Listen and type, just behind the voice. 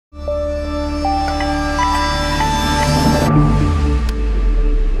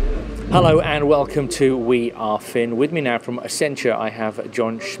Hello and welcome to We Are Fin. With me now from Accenture, I have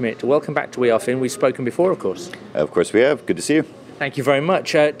John Schmidt. Welcome back to We Are Fin. We've spoken before, of course. Of course we have. Good to see you. Thank you very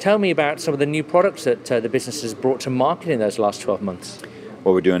much. Tell me about some of the new products that the business has brought to market in those last 12 months.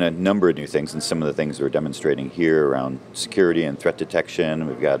 Well, we're doing a number of new things, and some of the things we're demonstrating here around security and threat detection.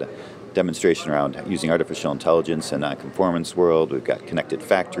 We've got a demonstration around using artificial intelligence in a conformance world. We've got connected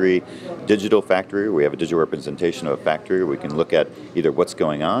factory, digital factory. We have a digital representation of a factory where we can look at either what's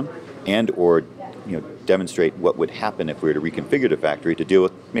going on and or demonstrate what would happen if we were to reconfigure the factory to deal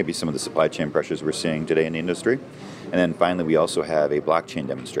with maybe some of the supply chain pressures we're seeing today in the industry. And then finally, we also have a blockchain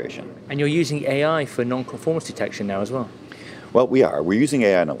demonstration. And you're using AI for non-conformance detection now as well. Well, we are. We're using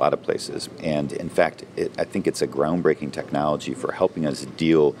AI in a lot of places, and in fact, I think it's a groundbreaking technology for helping us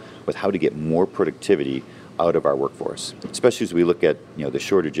deal with how to get more productivity out of our workforce, especially as we look at the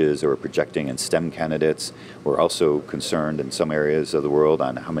shortages that we're projecting in STEM candidates. We're also concerned in some areas of the world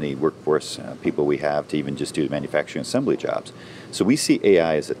on how many workforce people we have to even just do manufacturing assembly jobs. So we see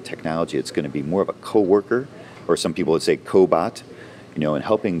AI as a technology that's going to be more of a co-worker, or some people would say cobot, and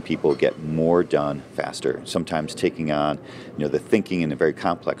helping people get more done faster, sometimes taking on the thinking in very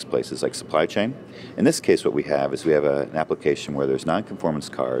complex places like supply chain. In this case, what we have is an application where there's non-conformance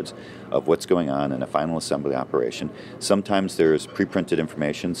cards of what's going on in a final assembly operation. Sometimes there's pre-printed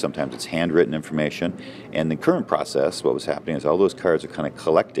information, sometimes it's handwritten information, and the current process, what was happening is all those cards are kind of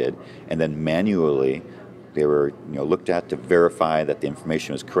collected and then manually they were looked at to verify that the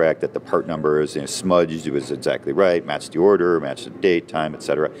information was correct, that the part number is smudged, it was exactly right, matched the order, matched the date, time,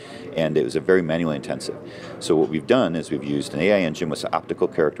 etc. And it was a very manually intensive. So what we've done is we've used an AI engine with optical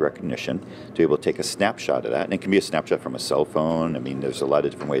character recognition to be able to take a snapshot of that. And it can be a snapshot from a cell phone. I mean, there's a lot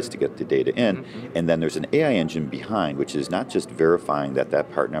of different ways to get the data in. And then there's an AI engine behind, which is not just verifying that that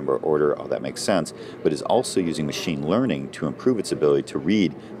part number, order, all that makes sense, but is also using machine learning to improve its ability to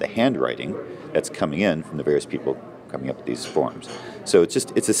read the handwriting that's coming in from the various people coming up with these forms. So it's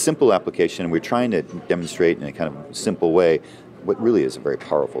a simple application. We're trying to demonstrate in a kind of simple way what really is a very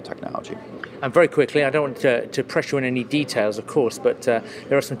powerful technology. And very quickly, I don't want to pressure you on any details, of course, but there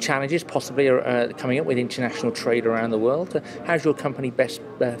are some challenges possibly coming up with international trade around the world. How's your company best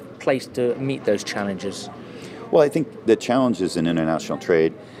placed to meet those challenges? Well, I think the challenges in international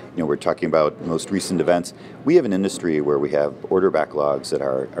trade, we're talking about most recent events. We have an industry where we have order backlogs that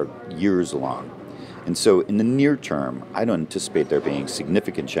are years long. And so in the near term, I don't anticipate there being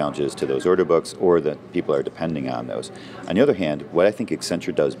significant challenges to those order books or that people are depending on those. On the other hand, what I think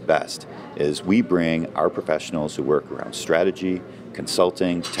Accenture does best is we bring our professionals who work around strategy,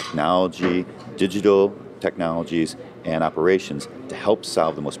 consulting, technology, digital technologies, and operations to help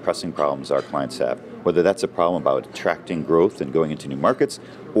solve the most pressing problems our clients have, whether that's a problem about attracting growth and going into new markets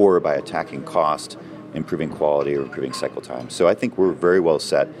or by attacking cost, improving quality, or improving cycle time. So I think we're very well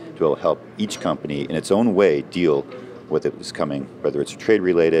set to be able to help each company in its own way deal with it that's coming, whether it's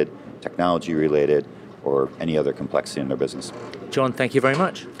trade-related, technology-related, or any other complexity in their business. John, thank you very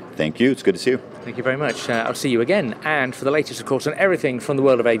much. Thank you. It's good to see you. Thank you very much. I'll see you again. And for the latest, of course, on everything from the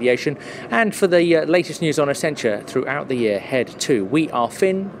world of aviation, and for the latest news on Accenture throughout the year, head to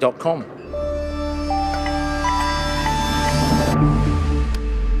wearefin.com.